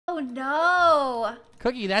no.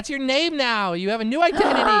 Cookie, that's your name now. You have a new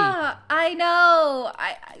identity. I know.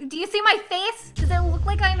 Do you see my face? Does it look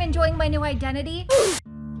like I'm enjoying my new identity?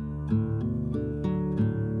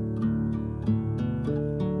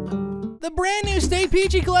 The brand new Stay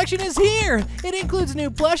Peachy collection is here. It includes new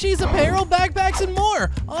plushies, apparel, backpacks, and more.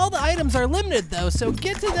 All the items are limited though, so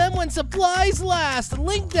get to them when supplies last.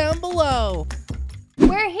 Link down below.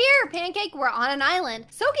 We're here, Pancake. We're on an island,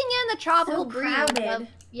 soaking in the tropical breeze of,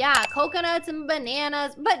 coconuts and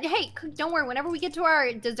bananas. But hey, don't worry. Whenever we get to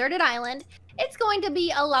our deserted island, it's going to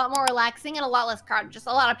be a lot more relaxing and a lot less crowded. Just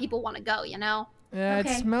a lot of people want to go, you know? Yeah,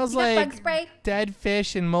 okay. It smells bug like spray? dead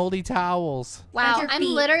fish and moldy towels. Wow, I'm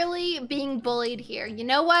literally being bullied here. You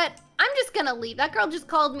know what? I'm just gonna leave. That girl just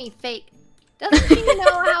called me fake. Doesn't she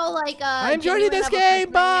know how, like, I'm joining this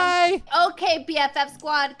game, bye! Okay, BFF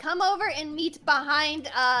Squad, come over and meet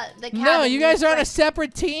behind, the cabin. No, you guys are on a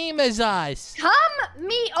separate team as us. Come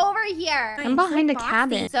meet over here. I'm behind a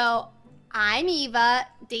cabin. So, I'm Eva.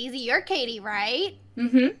 Daisy, you're Katie, right?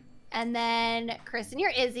 Mm-hmm. And then, Kristen,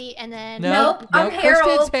 you're Izzy, and then... Nope, I'm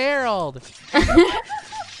Kristen's Harold.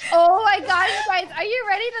 Oh my god, you guys, are you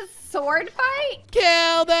ready to sword fight?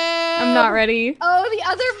 Kill them! I'm not ready. Oh, the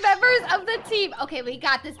other members of the team. Okay, we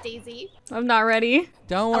got this, Daisy. I'm not ready.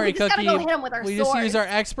 Don't worry, we just Cookie. gotta go hit him with our we sword. just use our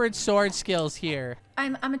expert sword skills here.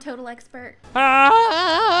 I'm a total expert. Oh,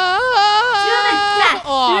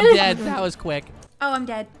 I'm dead. That was quick. Oh, I'm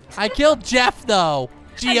dead. I killed Jeff, though.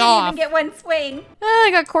 I didn't even get one swing. I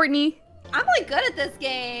got Courtney. I'm like good at this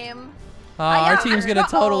game. Our team's gonna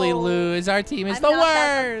totally lose. Our team is the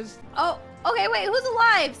worst. Oh, okay, wait, who's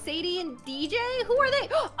alive? Sadie and DJ? Who are they?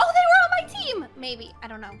 Oh, they were on my team. Maybe. I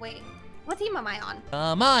don't know. Wait. What team am I on?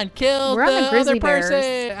 Come on, kill We're on the the Grizzly other person.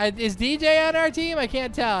 Is DJ on our team? I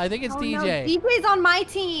can't tell. I think it's DJ. No, DJ's on my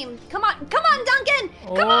team. Come on, Duncan.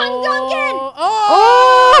 Come on, Duncan.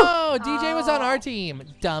 Oh, DJ was on our team.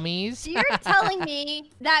 Dummies. So you're telling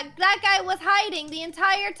me that guy was hiding the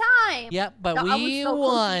entire time? Yep, but we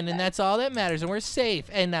won, and that's all that matters, and we're safe.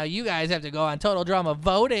 And now you guys have to go on Total Drama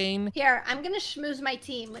voting. Here, I'm gonna schmooze my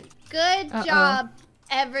team. Good job,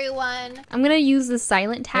 everyone. I'm gonna use the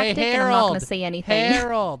silent tactic, and I'm not gonna say anything.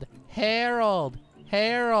 Harold.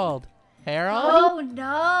 Oh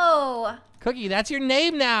no. Cookie, that's your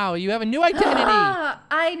name now. You have a new identity.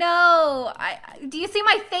 I know. Do you see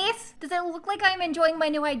my face? Does it look like I'm enjoying my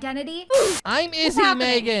new identity? I'm Izzy,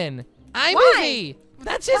 Megan. I'm Izzy.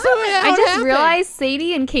 That's just I just realized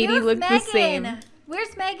Sadie and Katie look the same.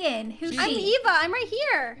 Where's Megan? Who's I'm she? Eva. I'm right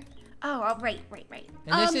here. Oh, right.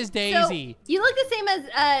 And this is Daisy. So you look the same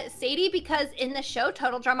as Sadie because in the show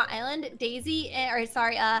Total Drama Island, Sadie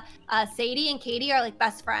and Katie are like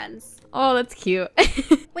best friends. Oh, that's cute.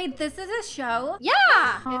 Wait, this is a show?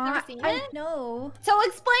 Yeah. You've never seen it? No. So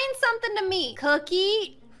explain something to me.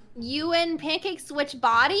 Cookie, you and Pancake switch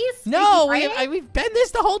bodies? No, we've been this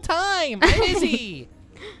the whole time. I'm Izzy.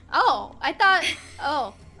 Oh, I thought.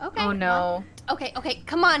 Oh, okay. Oh no. Okay,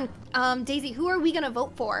 come on, Daisy. Who are we gonna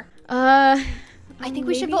vote for? I think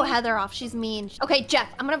we should vote Heather off. She's mean. Okay, Jeff.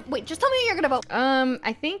 Wait. Just tell me who you're gonna vote.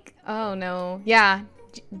 I think. Oh no. Yeah,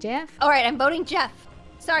 Jeff. All right, I'm voting Jeff.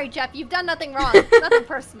 Sorry, Jeff. You've done nothing wrong. Nothing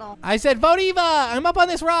personal. I said vote Eva. I'm up on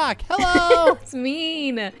this rock. Hello. It's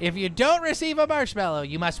mean. If you don't receive a marshmallow,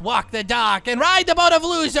 you must walk the dock and ride the boat of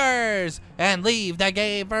losers and leave the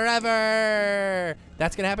game forever.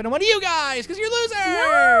 That's gonna happen to one of you guys because you're losers.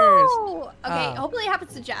 No. Okay. Hopefully it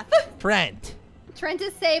happens to Jeff. Trent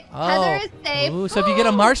is safe. Heather is safe. Ooh, so if you get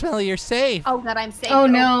a marshmallow, you're safe. Oh, God, I'm safe. Oh,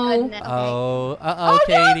 no. Okay. Oh,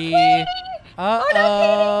 Katie. No,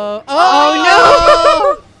 Uh-oh.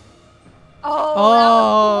 Oh, no.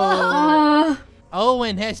 Oh.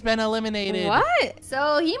 Owen has been eliminated. What?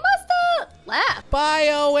 So he must have left. Bye,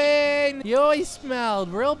 Owen. You always smelled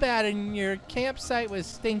real bad and your campsite was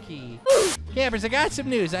stinky. Campers, I got some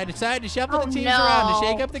news. I decided to shuffle the teams around to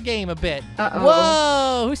shake up the game a bit.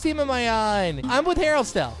 Whoa, whose team am I on? I'm with Harold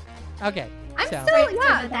still. Okay. I'm still,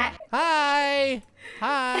 yeah. Hi.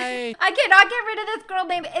 Hi. I cannot get rid of this girl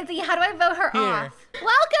named Izzy. How do I vote her off?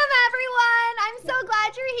 Welcome, everyone. I'm so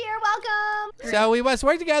glad you're here. Welcome. So we must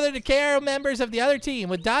work together to carry members of the other team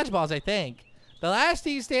with dodgeballs, I think. The last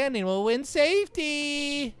team standing will win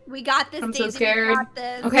safety. We got this, I'm Daisy. so scared. We got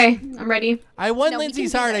this. Okay, I'm ready. I won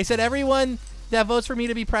Lindsay's heart. I said everyone that votes for me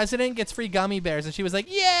to be president gets free gummy bears. And she was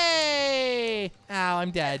like, yay. Ow, I'm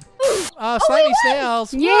dead. Oh, slimy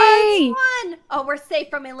snails. Yay. Won. Oh, we're safe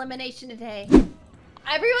from elimination today.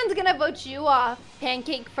 Everyone's gonna vote you off,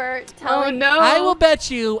 Pancake, for telling. Oh no! I will bet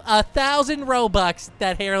you 1,000 Robux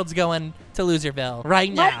that Harold's going to Loserville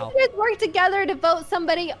right now. Why don't you guys work together to vote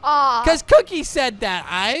somebody off? Because Cookie said that.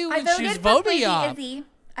 I She's vote me off. Izzy.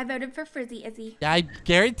 I voted for Frizzy Izzy. I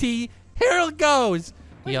guarantee. Here it goes.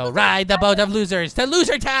 Yo, ride the boat of losers to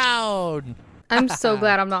Loser Town. I'm so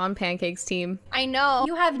glad I'm not on Pancake's team. I know.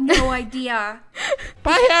 You have no idea.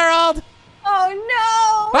 Bye, Harold.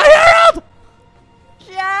 Oh no! Bye, Harold.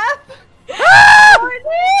 Jeff!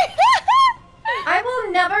 I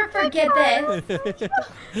will never forget this.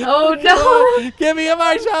 Oh no! Give me a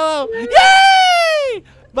marshmallow. Yay!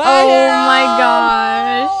 Bye, Oh Harold. my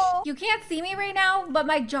gosh. You can't see me right now, but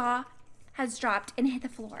my jaw has dropped and hit the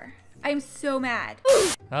floor. I'm so mad.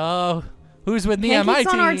 Oh, who's with me on my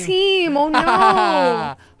Pancake's team? on our team. Oh no!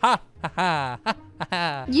 Ha ha ha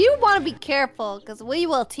ha. You want to be careful, because we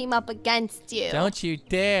will team up against you. Don't you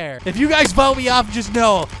dare. If you guys vote me off, just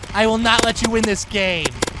know I will not let you win this game.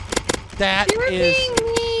 That You're is... being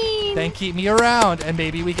mean. Then keep me around, and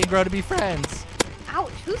maybe we can grow to be friends.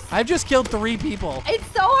 Ouch, I've just killed 3 people. It's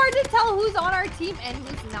so hard to tell who's on our team and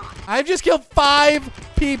who's not. I've just killed 5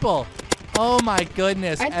 people. Oh my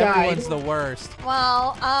goodness, I everyone's died. the worst.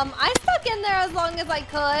 Well, I stuck in there as long as I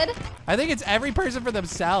could. I think it's every person for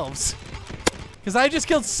themselves. Because I just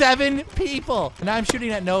killed 7 people. And now I'm shooting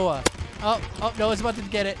at Noah. Oh, Noah's about to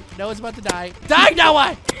get it. Noah's about to die. Die,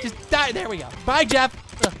 Noah! Just die. There we go. Bye, Jeff.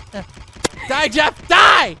 Die, Jeff.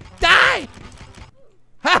 Die! Die!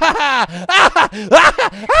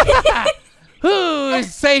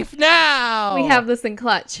 Who's safe now? We have this in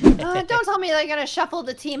clutch. Don't tell me they're gonna shuffle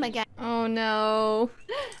the team again. Oh no.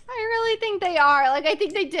 I really think they are. Like, I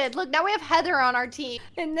think they did. Look, now we have Heather on our team.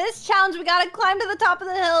 In this challenge, we gotta climb to the top of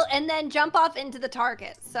the hill and then jump off into the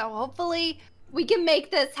target. So hopefully we can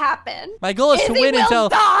make this happen. My goal is to Izzy win will until...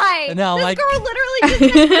 die. No, this my... girl literally just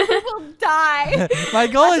said Izzy will die. My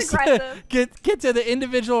goal That's is to aggressive. get to the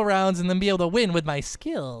individual rounds and then be able to win with my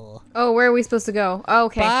skill. Oh, where are we supposed to go? Oh,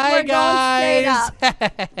 okay. Bye, We're going guys.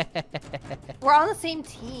 We're on the same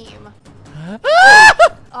team.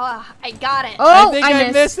 Ah! Oh, I got it. Oh, I think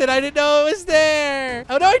I missed it. I didn't know it was there.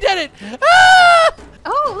 Oh, no, I did it. Ah!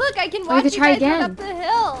 Oh, look, I can we watch could you try guys run again. up the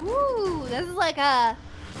hill. Ooh, this is like a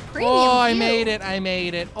premium Oh, I view. made it. I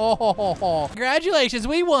made it. Oh, ho, ho, ho. Congratulations.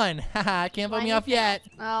 We won. Haha, can't vote me off yet.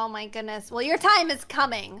 Oh my goodness. Well, your time is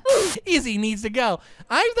coming. Izzy needs to go.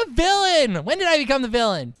 I'm the villain. When did I become the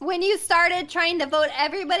villain? When you started trying to vote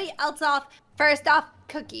everybody else off, first off,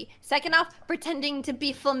 Cookie. Second off, pretending to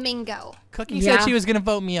be Flamingo. Cookie Yeah. said she was going to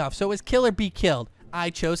vote me off, so it was kill or be killed. I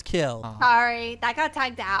chose kill. Sorry, that got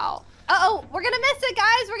tagged out. Uh-oh, we're gonna miss it,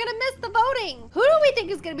 guys. We're gonna miss the voting. Who do we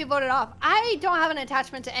think is gonna be voted off? I don't have an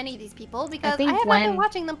attachment to any of these people because I think have not Gwen. been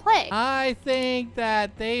watching them play. I think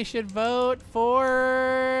that they should vote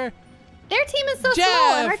for... Their team is so Jeff.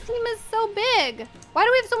 small and our team is so big. Why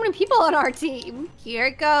do we have so many people on our team? Here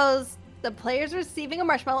it goes. The players receiving a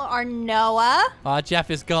marshmallow are Noah, Oh, Jeff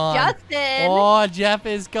is gone. Justin, Oh, Jeff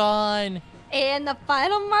is gone. and the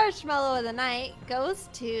final marshmallow of the night goes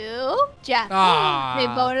to Jeff. Ah. They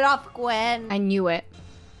voted off Gwen. I knew it.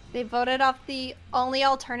 They voted off the only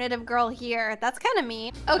alternative girl here. That's kind of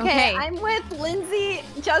mean. Okay, Okay. I'm with Lindsay,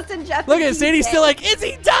 Justin, Jeff. Look and at Sadie's DJ. still like,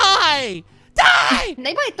 Izzy, die! Die!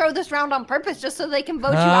 They might throw this round on purpose just so they can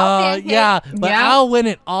vote you out. Pancake. Yeah, but Yeah. I'll win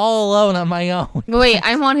it all alone on my own. Wait,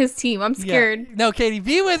 I'm on his team. I'm Yeah. scared. No, Katie,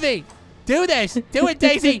 be with me. Do this. Do it,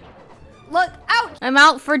 Daisy. Look, ouch! I'm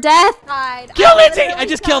out for death. Died. Kill Lindsay! literally I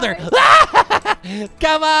just killed her. died.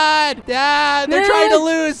 Come on. Yeah, they're trying to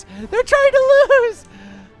lose. They're trying to lose.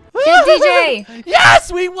 Get DJ.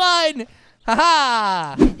 Yes, we won.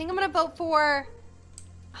 Haha. I think I'm gonna vote for,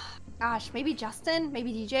 gosh, maybe Justin,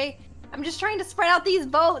 maybe DJ. I'm just trying to spread out these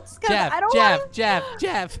votes because I don't want.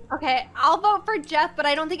 Jeff. Okay, I'll vote for Jeff, but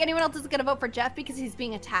I don't think anyone else is gonna vote for Jeff because he's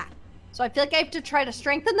being attacked. So I feel like I have to try to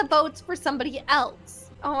strengthen the votes for somebody else.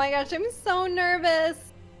 Oh my gosh, I'm so nervous.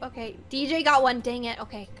 Okay, DJ got one. Dang it.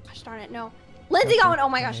 Okay, gosh darn it, no. Lindsay got one. Oh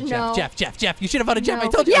my gosh, no. Jeff. You should have voted Jeff. No.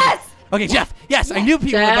 I told you. Yes! Okay, Jeff. Yes, I knew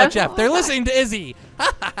people would vote Jeff. Jeff. They're listening to Izzy.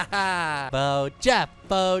 Vote Jeff.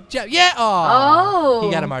 Vote Jeff. Yeah. Oh. Oh.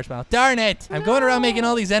 He got a marshmallow. Darn it. I'm going around making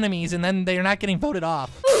all these enemies, and then they're not getting voted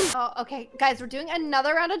off. Oh, okay, guys, we're doing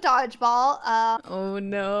another round of dodgeball. Oh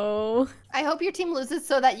no. I hope your team loses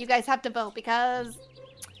so that you guys have to vote because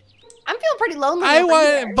I'm feeling pretty lonely. I over want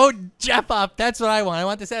here. to vote Jeff up. That's what I want. I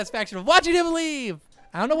want the satisfaction of watching him leave.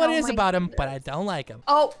 I don't know what Oh it is my about him, but I don't like him.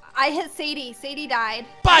 Oh, I hit Sadie. Sadie died.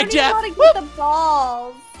 Bye, I don't Jeff. even want to get the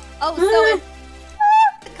balls. Oh, so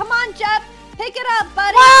it's... Come on, Jeff. Pick it up,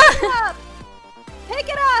 buddy. Pick it up. Pick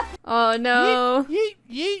it up. Oh no.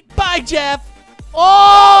 Yeet. Bye, Jeff.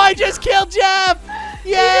 Oh, I just killed Jeff.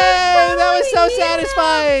 Yay, that was so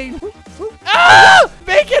satisfying. Ah,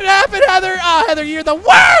 make it happen, Heather. Oh, Heather, you're the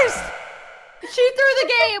worst. She threw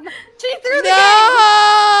the game. She threw the No! game.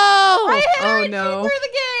 I hit her Oh, and no. she threw the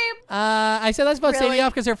game. I said let's vote Really? Sadie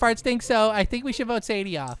off because her fart stinks, so I think we should vote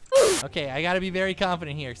Sadie off. Okay, I gotta be very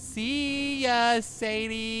confident here. See ya,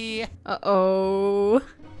 Sadie. Uh-oh.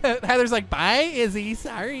 Heather's like, bye, Izzy.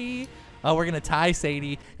 Sorry. Oh, we're gonna tie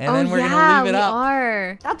Sadie, and Oh, then we're yeah, gonna leave it we up.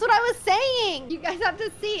 are. That's what I was saying. You guys have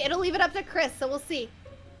to see. It'll leave it up to Chris, so we'll see.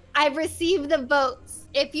 I've received the votes.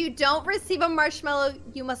 If you don't receive a marshmallow,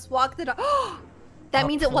 you must walk the dog. That Oh,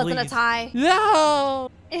 means it wasn't a please. tie. No.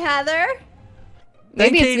 Heather? Then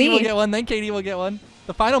Maybe it's Katie will me. get one. Then Katie will get one.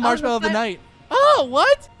 The final marshmallow of the final- night. Oh,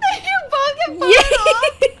 what? You both get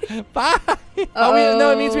voted off. Bye. Oh,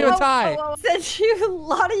 no, it means we have a tie. Since a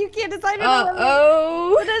lot of you can't decide to eliminate,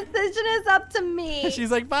 Uh-oh. the decision is up to me.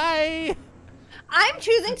 She's like, bye. I'm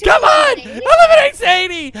choosing to Come on! eliminate. Eliminate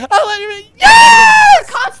Sadie! Eliminate. Yes!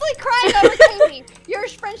 You're constantly crying over Katie. Your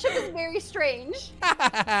friendship is very strange.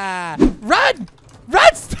 Run!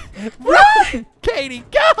 Run! Run! Katie,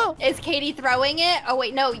 go! Is Katie throwing it? Oh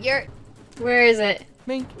wait, no, you're. Where is it?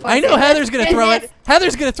 Mink. I know Heather's gonna throw it.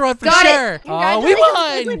 Heather's gonna throw it for Got it. sure. Oh, we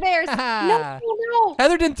Congratulations, Grizzly won! Bears. No.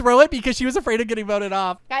 Heather didn't throw it because she was afraid of getting voted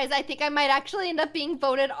off. Guys, I think I might actually end up being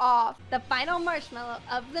voted off. The final marshmallow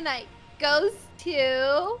of the night goes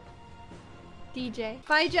to DJ.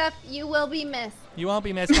 Bye, Jeff. You will be missed. You won't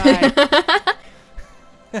be missed. Bye.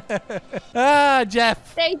 Ah,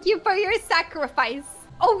 Jeff. Thank you for your sacrifice.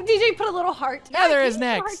 Oh, DJ put a little heart. Heather Yeah, is DJ put a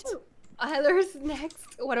heart next. too. Heather's next.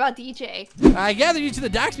 What about DJ? I gathered you to the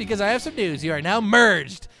docks because I have some news. You are now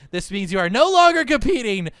merged. This means you are no longer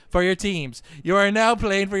competing for your teams. You are now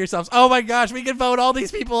playing for yourselves. Oh my gosh, we can vote all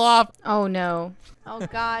these people off. Oh, no. Oh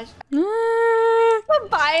gosh. Ah.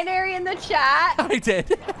 Put binary in the chat. I did.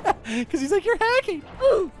 Because he's like, you're hacking.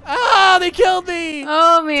 Oh, they killed me.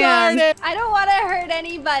 Oh, man. Darn it. I don't want to hurt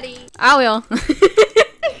anybody. I will.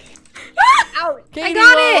 Ouch. Katie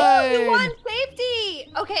got it. You won. won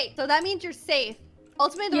safety. Okay, so that means you're safe.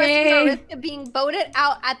 Ultimately, the rest of you Yay. are at risk of being voted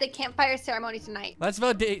out at the campfire ceremony tonight. Let's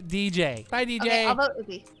vote DJ. Bye, DJ. Okay, I'll vote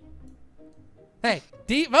Izzy. Hey,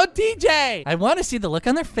 vote DJ. I want to see the look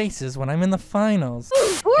on their faces when I'm in the finals.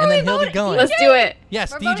 Who are And we then he'll be voting? going. Let's do it.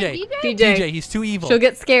 Yes, We're DJ. voting DJ? DJ. He's too evil. She'll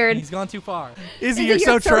get scared. He's gone too far. Izzy, Izzy, you're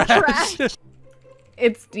so you're so trash. trash.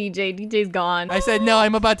 It's DJ. DJ's gone. I said, no,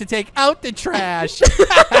 I'm about to take out the trash.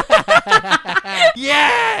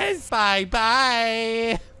 Yes!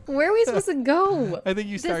 Bye-bye. Where are we supposed to go? I think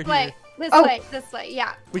you This start way. here. This Oh. way. This way.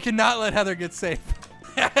 Yeah. We cannot let Heather get safe.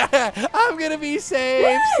 I'm going to be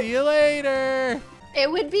safe. See you later. It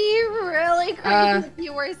would be really crazy if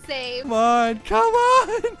you were safe. Come on. Come on.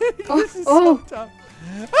 This is oh. so tough.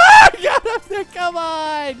 Ah, I got up there. Come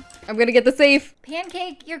on. I'm gonna get the safe.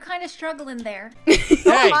 Pancake, you're kind of struggling there. Hey.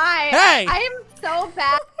 Oh my. Hey. I am so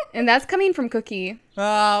bad. And that's coming from Cookie.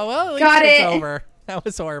 Well, at least Got it's it. over. That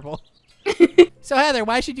was horrible. So, Heather,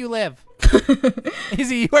 why should you live?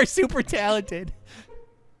 Izzy, you are super talented.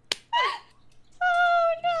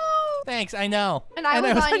 Oh no. Thanks, I know. And I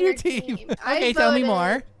was on your your team. I Okay, tell me voted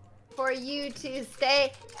more. For you to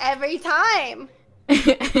stay every time.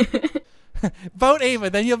 Vote Ava,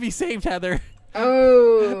 then you'll be saved, Heather.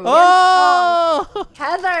 Oh. Oh!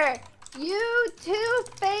 Heather, you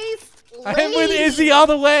two-faced I'm with lady. Izzy all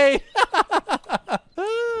the way.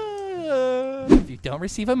 If you don't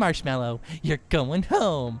receive a marshmallow, you're going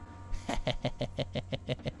home.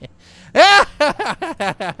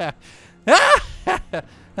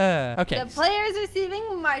 Okay. The players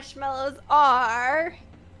receiving marshmallows are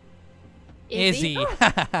Izzy.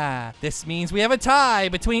 This means we have a tie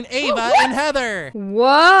between Ava and Heather.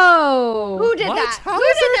 Whoa. Who did What? that? How Who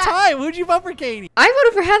is did there a that? tie? Who'd you vote for, Katie? I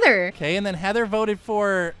voted for Heather. Okay, and then Heather voted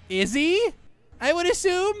for Izzy, I would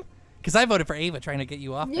assume. Because I voted for Ava, trying to get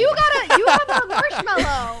you off. You have a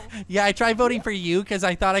marshmallow. Yeah, I tried voting for you because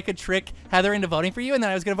I thought I could trick Heather into voting for you, and then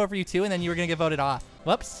I was going to vote for you too, and then you were going to get voted off.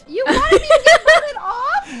 Whoops. You wanted me to get voted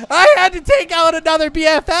off? I had to take out another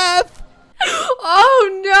BFF.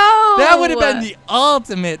 Oh no. That would have been the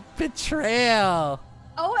ultimate betrayal.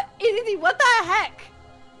 Oh, Izzy, what the heck?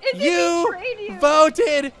 Izzy You betrayed you.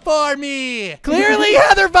 voted for me. Clearly,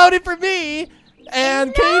 Heather voted for me,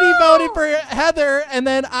 and Katie voted for Heather, and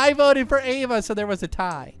then I voted for Ava, so there was a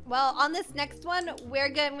tie. Well, on this next one, we're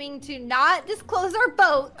going to not disclose our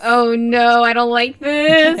votes. Oh no, I don't like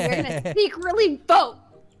We're this. going to secretly vote.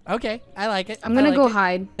 Okay, I like it. I'm gonna I like go it.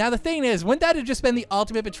 hide. Now the thing is, wouldn't that have just been the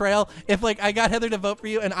ultimate betrayal if like I got Heather to vote for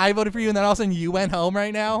you and I voted for you and then all of a sudden you went home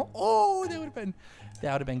right now? Oh, that would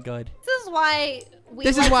have been good. This is why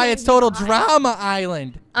This is why it's total drama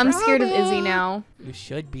island. I'm scared of Drama. Izzy now. You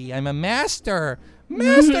should be. I'm a master.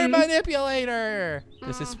 Master Manipulator.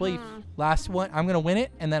 This is Spleef. Last one. I'm going to win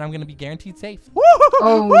it, and then I'm going to be guaranteed safe.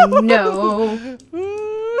 Oh, no.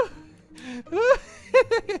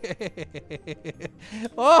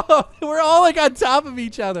 Oh, we're all like on top of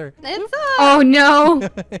each other. It's Oh, no.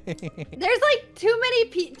 there's like too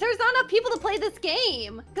many there's not enough people to play this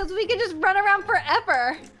game because we could just run around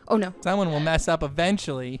forever. Oh, no. Someone will mess up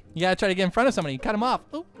eventually. You gotta try to get in front of somebody. Cut him off.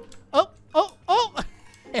 Oh, oh, oh, oh.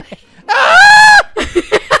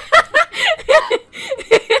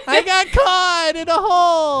 I got caught in a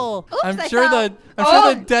hole. Oops, I'm I sure fell.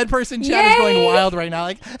 the dead person chat is going wild right now.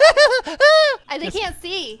 Like, They can't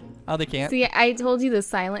see. oh, they can't. See, I told you the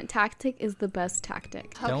silent tactic is the best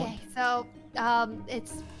tactic. Don't. Okay, so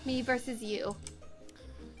it's me versus you.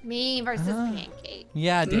 Me versus Pancake.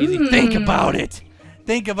 Yeah, Daisy, think about it.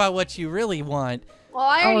 Think about what you really want. Well,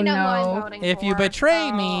 I already know who no. I'm voting If for. you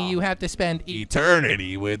betray me, you have to spend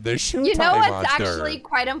eternity with the Showtime You know what's monster. actually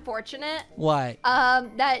quite unfortunate? What?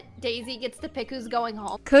 That Daisy gets to pick who's going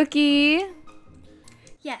home. Cookie,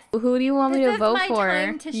 Yes. who do you want me This to is vote my for?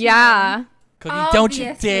 time to Yeah. Cookie, don't you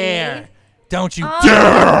Obviously. dare. Don't you dare.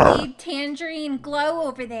 Obviously, Tangerine Glow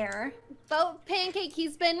over there. Vote Pancake.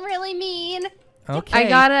 He's been really mean. Okay. I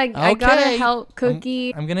gotta Okay. help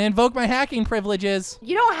Cookie. I'm gonna invoke my hacking privileges.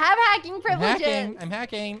 You don't have hacking I'm privileges. hacking. I'm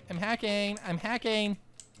hacking. I'm hacking. I'm hacking.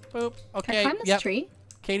 Boop. Can I Okay. climb this Yep. tree?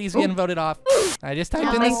 Katie's getting voted off. I just typed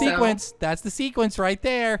Don't in the think so. sequence. That's the sequence right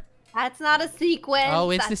there. That's not a sequence. Oh,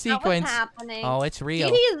 it's the That's not sequence. what's happening. Oh, it's real.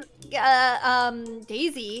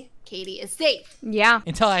 Daisy, Katie is safe. Yeah.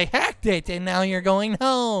 Until I hacked it, and now you're going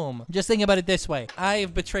home. Just think about it this way. I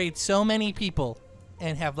have betrayed so many people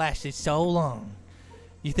and have lasted so long.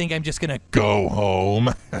 You think I'm just gonna go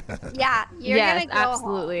home? Yeah, you're Yes, gonna go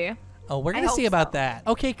absolutely. home. Oh, we're gonna hope see about so. that.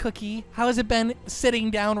 Okay, Cookie, how has it been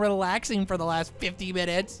sitting down relaxing for the last 50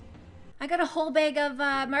 minutes? I got a whole bag of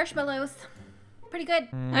marshmallows. Pretty good.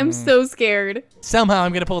 I'm so scared. Somehow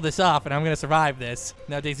I'm gonna pull this off, and I'm gonna survive this.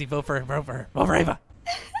 Now, Daisy, vote for Ava.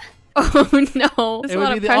 Oh no. There's It a would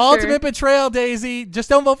lot be of the pressure. ultimate betrayal, Daisy. Just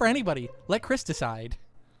don't vote for anybody. Let Chris decide.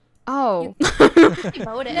 Oh. You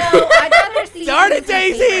voted. No, I'd rather see. Darn you it, as my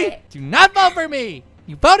Daisy! favorite. Do not vote for me.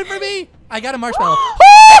 You voted for me. I got a marshmallow.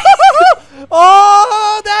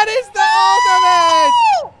 Oh, that is the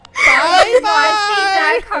ultimate. I did not see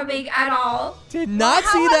Bye-bye. that coming at all. Did not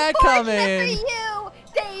see How that unfortunate coming. for you,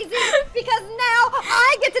 Daisy, because now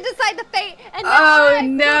I get to decide the fate, and now Oh, I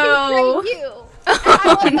no. betray you. And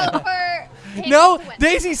I will vote for Pancake No, to win.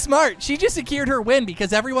 Daisy's smart. She just secured her win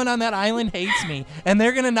because everyone on that island hates me, and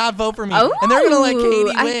they're gonna not vote for me, and they're gonna let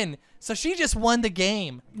Katie win. So she just won the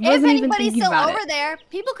game. If Wasn't even anybody's thinking still about over it. there,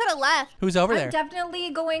 people could have left. Who's over I'm there? definitely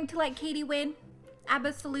going to let Katie win.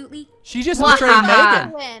 Absolutely. She just Wahaha. betrayed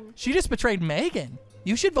Megan. Win. She just betrayed Megan.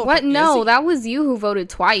 You should vote What? for No, Izzy. that was you who voted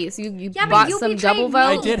twice. You Yeah, but bought you some betrayed double me.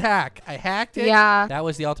 I vote. did hack. I hacked it. Yeah. That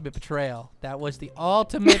was the ultimate betrayal. That was the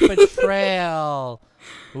ultimate betrayal.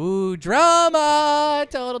 Ooh, drama.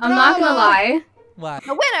 Total drama. I'm not gonna lie. What?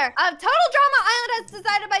 The winner of Total Drama Island has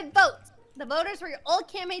decided by votes. The voters were your old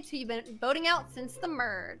campmates who you've been voting out since the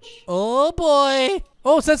merge. Oh, boy.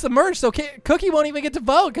 Oh, since the merge, so Cookie won't even get to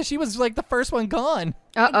vote because she was like the first one gone.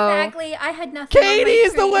 Uh-oh. Exactly. I had nothing. on my Katie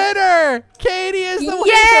is the screen. winner. Katie is the winner.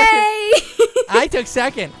 Yay! I took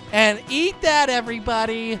second. And eat that,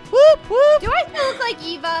 everybody. Whoop, whoop. Do I still look like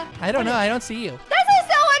Eva? I don't know. I don't see you. This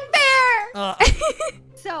is so unfair! Uh,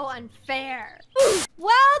 So unfair.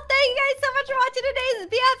 Well, thank you guys so much for watching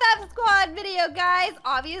today's BFF Squad video, guys.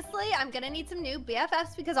 Obviously, I'm gonna need some new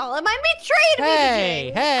BFFs because all of mine betrayed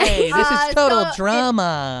hey, me. hey. This is total so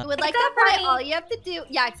drama. If you would like Except to play, for me. all you have to do,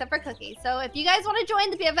 yeah, except for Cookie. So if you guys want to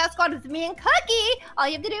join the BFF Squad with me and Cookie, all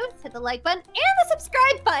you have to do is hit the like button and the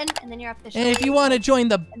subscribe button, and then you're officially. And if you want to join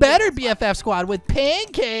the better BFF squad with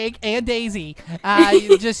Pancake and Daisy,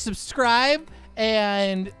 you just subscribe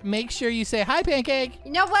and make sure you say hi, Pancake.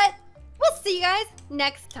 You know what? We'll see you guys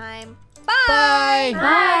next time. Bye.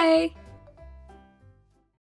 Bye.